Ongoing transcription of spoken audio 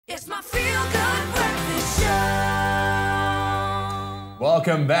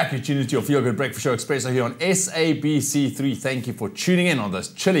Welcome back. You're tuning into your Feel Good Breakfast Show, Expresso, here on SABC3. Thank you for tuning in on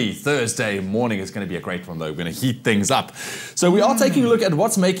this chilly Thursday morning. It's going to be a great one, though. We're going to heat things up. So we are taking a look at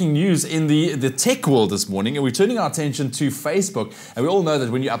what's making news in the tech world this morning, and we're turning our attention to Facebook. And we all know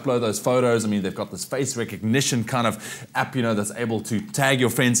that when you upload those photos, I mean, they've got this face recognition kind of app, you know, that's able to tag your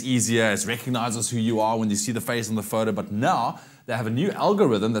friends easier. It recognizes who you are when you see the face on the photo. But now they have a new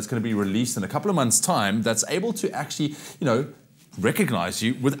algorithm that's going to be released in a couple of months' time that's able to actually, you know, recognize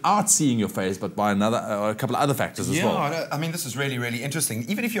you without seeing your face, but by a couple of other factors as well. Yeah, I mean, this is really, really interesting.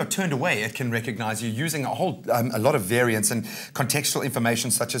 Even if you're turned away, it can recognize you using a lot of variants and contextual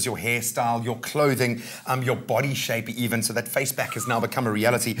information such as your hairstyle, your clothing, your body shape even, so that face back has now become a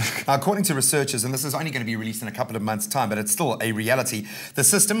reality. According to researchers, and this is only going to be released in a couple of months' time, but it's still a reality, the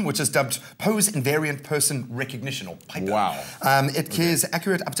system, which is dubbed Pose Invariant Person Recognition, or PIPER, wow. It is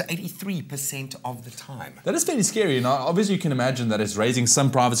accurate up to 83% of the time. That is fairly scary. Now, obviously, you can imagine that it's raising some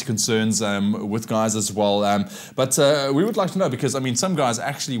privacy concerns with guys as well. But we would like to know, because I mean, some guys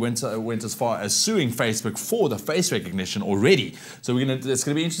actually went as far as suing Facebook for the face recognition already. So it's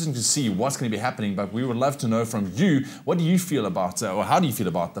going to be interesting to see what's going to be happening. But we would love to know from you, what do you feel about, or how do you feel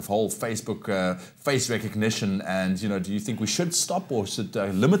about the whole Facebook face recognition? And you know, do you think we should stop or should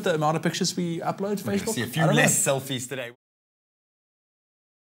limit the amount of pictures we upload to Facebook? See a few less selfies today.